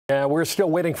Yeah, we're still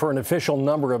waiting for an official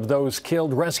number of those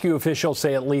killed. Rescue officials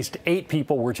say at least 8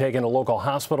 people were taken to local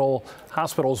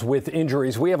hospitals with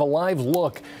injuries. We have a live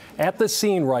look at the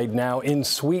scene right now in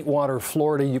Sweetwater,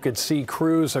 Florida. You could see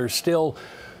crews are still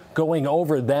going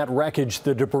over that wreckage,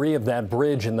 the debris of that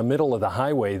bridge in the middle of the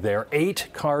highway there. 8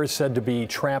 cars said to be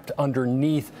trapped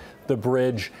underneath the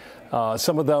bridge.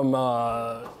 Some of them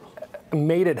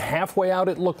made it halfway out,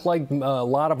 it looked like. A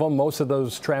lot of them, most of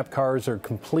those trapped cars are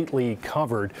completely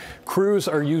covered. Crews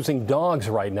are using dogs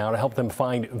right now to help them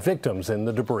find victims in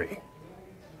the debris.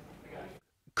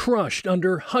 Crushed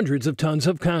under hundreds of tons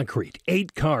of concrete,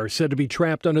 8 cars said to be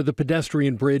trapped under the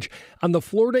pedestrian bridge on the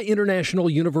Florida International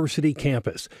University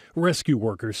campus. Rescue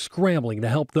workers scrambling to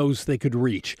help those they could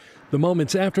reach. The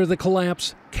moments after the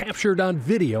collapse captured on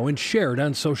video and shared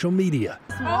on social media.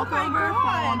 Walk over,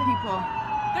 fall on people.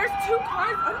 There's 2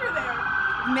 cars under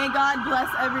there. May God bless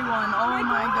everyone. Oh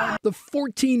my God. The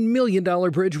 $14 million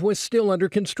bridge was still under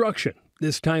construction.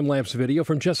 This time-lapse video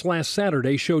from just last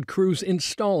Saturday showed crews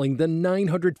installing the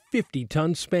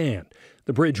 950-ton span.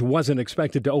 The bridge wasn't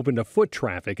expected to open to foot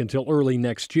traffic until early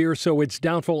next year, so it's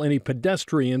doubtful any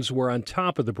pedestrians were on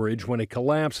top of the bridge when it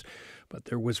collapsed. But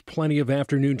there was plenty of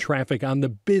afternoon traffic on the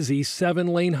busy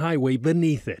 7-lane highway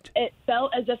beneath it. It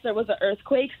felt as if there was an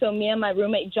earthquake, so me and my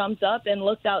roommate jumped up and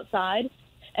looked outside.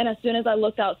 And as soon as I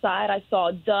looked outside, I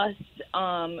saw dust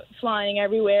flying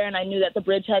everywhere, and I knew that the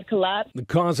bridge had collapsed. The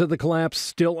cause of the collapse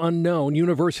still unknown.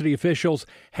 University officials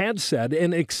had said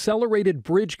an accelerated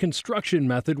bridge construction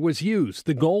method was used,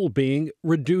 the goal being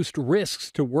reduced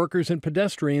risks to workers and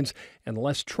pedestrians and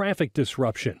less traffic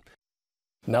disruption.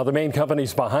 Now, the main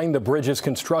companies behind the bridge's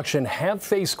construction have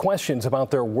faced questions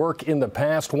about their work in the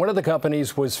past. One of the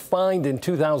companies was fined in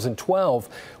 2012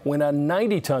 when a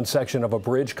 90-ton section of a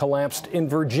bridge collapsed in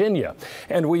Virginia.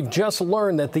 And we've just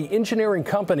learned that the engineering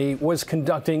company was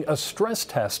conducting a stress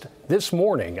test this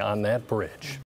morning on that bridge.